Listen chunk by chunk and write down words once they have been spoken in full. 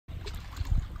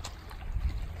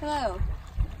Hello,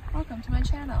 welcome to my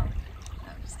channel. No,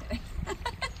 I'm just kidding.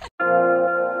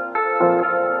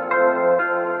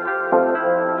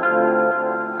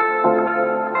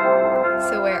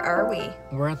 So where are we?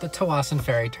 We're at the Tawasin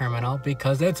Ferry Terminal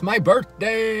because it's my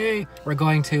birthday! We're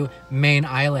going to Mayne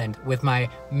Island with my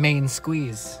Mayne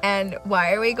squeeze. And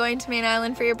why are we going to Mayne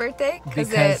Island for your birthday?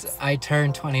 Because I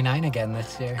turned 29 again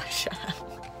this year. Shut up.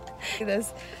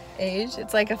 This age,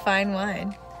 it's like a fine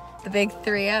wine. The big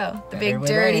 3-0. The big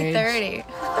dirty 30.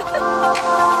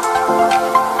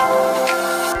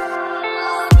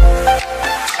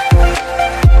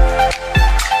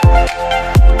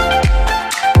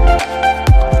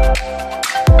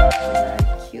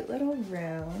 Cute little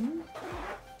room.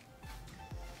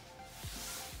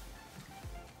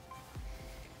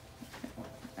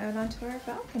 Out onto our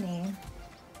balcony.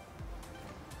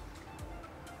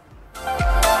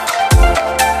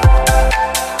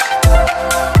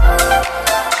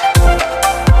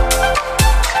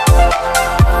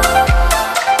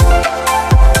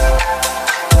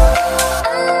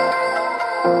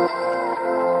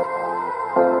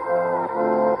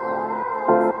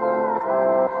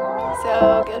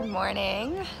 So good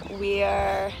morning. We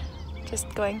are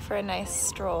just going for a nice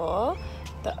stroll.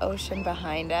 The ocean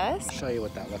behind us. I'll show you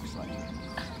what that looks like.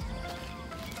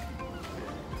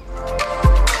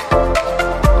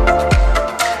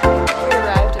 We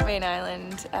arrived at Mayne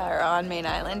Island, or on Mayne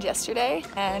Island yesterday,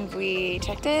 and we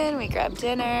checked in, we grabbed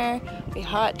dinner, we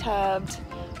hot tubbed,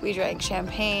 we drank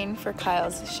champagne for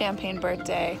Kyle's champagne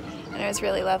birthday, and it was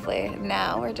really lovely.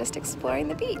 Now we're just exploring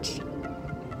the beach.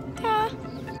 Ta!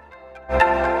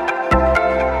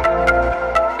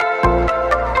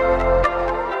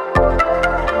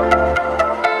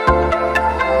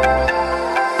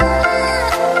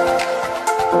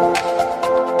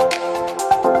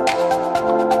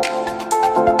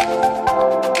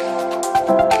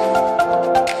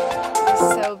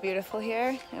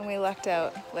 Here, and we lucked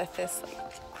out with this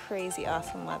like crazy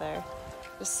awesome weather.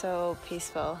 It was so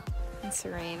peaceful and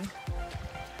serene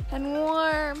and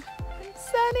warm and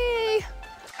sunny.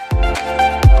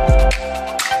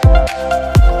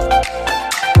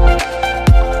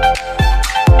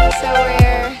 So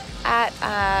we're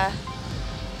at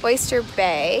Oyster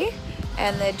Bay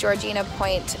and the Georgina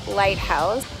Point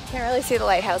Lighthouse. Can't really see the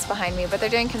lighthouse behind me, but they're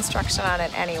doing construction on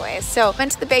it anyway. So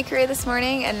went to the bakery this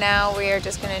morning, and now we are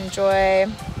just gonna enjoy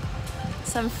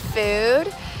some food,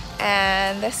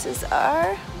 and this is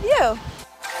our view.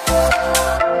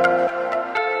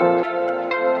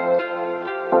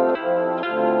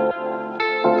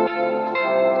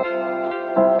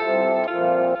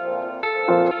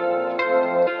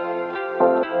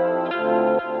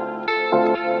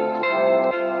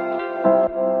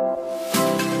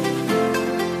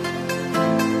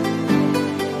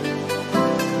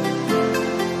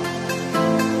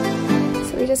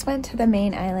 We just went to the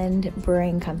Mayne Island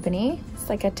Brewing Company. It's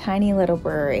like a tiny little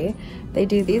brewery. They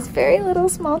do these very little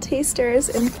small tasters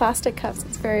in plastic cups.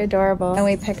 It's very adorable. And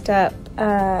we picked up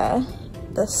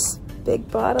this big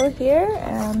bottle here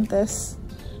and this,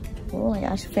 oh my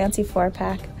gosh, fancy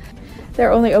 4-pack.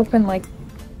 They're only open like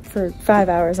for 5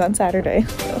 hours on Saturday.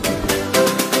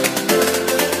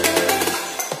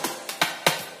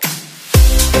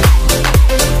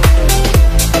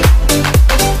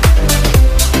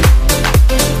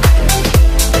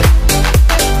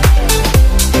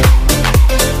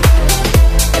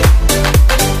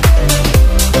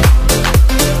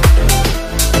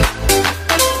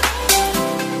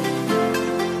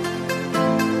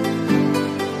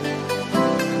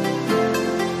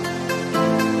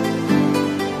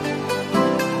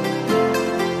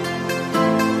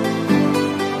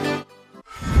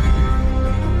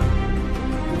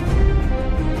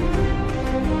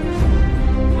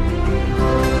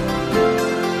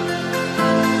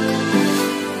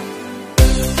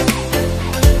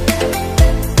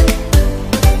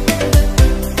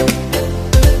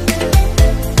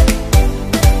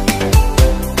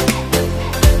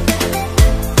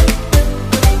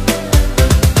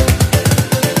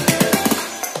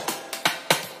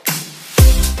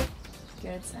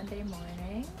 Good Sunday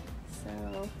morning.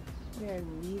 So we are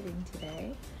leaving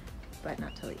today, but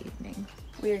not till the evening.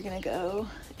 We are gonna go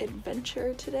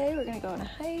adventure today. We're gonna go on a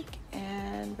hike,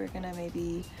 and we're gonna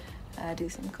maybe do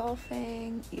some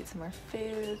golfing, eat some more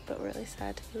food, but we're really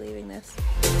sad to be leaving this.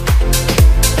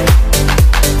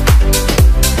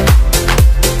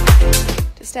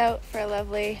 Just out for a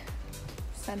lovely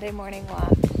Sunday morning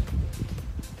walk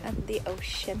at the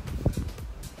ocean.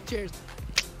 Cheers.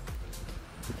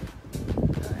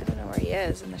 I don't know where he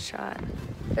is in the shot.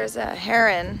 There's a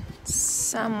heron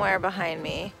somewhere behind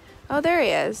me. Oh, there he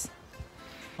is.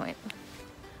 Point.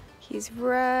 He's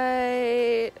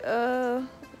right. I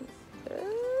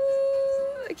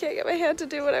can't get my hand to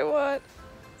do what I want.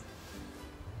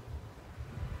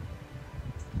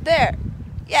 There.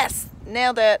 Yes,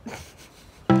 nailed it.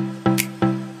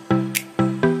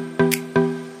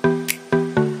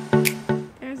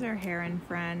 There's our heron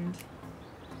friend.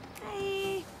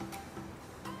 Hi.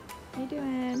 How you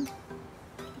doing?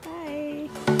 Bye.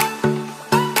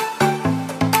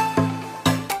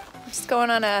 Just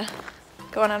going on a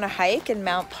hike in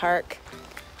Mount Park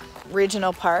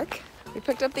Regional Park. We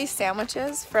picked up these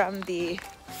sandwiches from the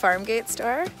farm gate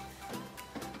store.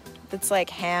 It's like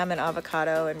ham and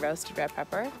avocado and roasted red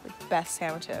pepper. The best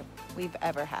sandwich we've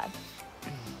ever had.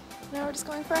 Now we're just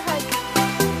going for a hike.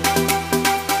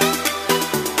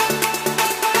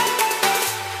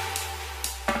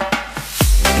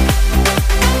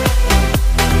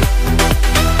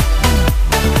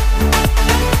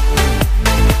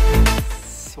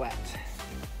 Sweat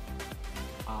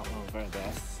all over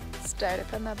this. Started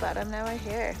from the bottom, now we're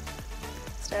here.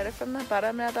 Started from the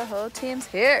bottom, now the whole team's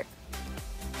here.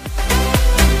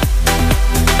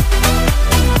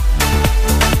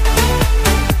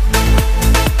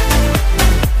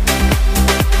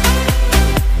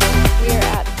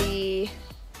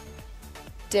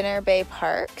 Dinner Bay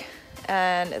Park,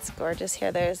 and it's gorgeous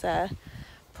here. There's a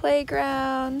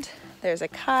playground, there's a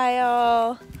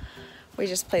Kyle, we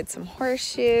just played some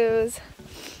horseshoes,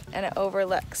 and it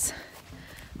overlooks,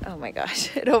 oh my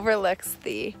gosh, it overlooks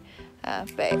the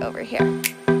bay over here.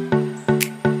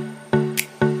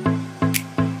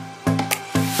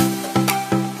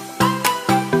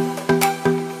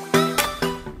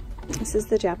 This is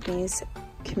the Japanese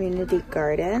community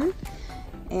garden,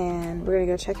 and we're gonna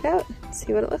go check it out,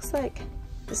 see what it looks like.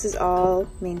 This is all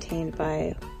maintained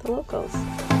by the locals.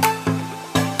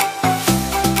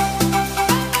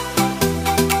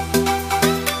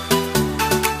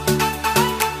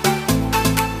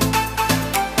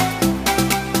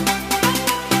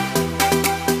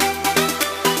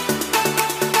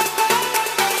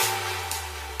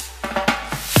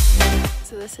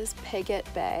 So this is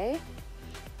Pigot Bay.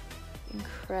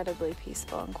 Incredibly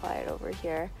peaceful and quiet over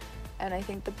here. And I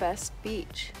think the best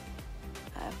beach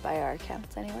by our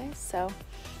accounts anyway, so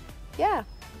yeah.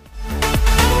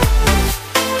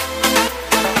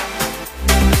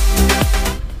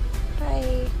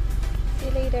 Bye, see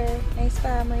you later, nice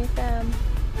family fam.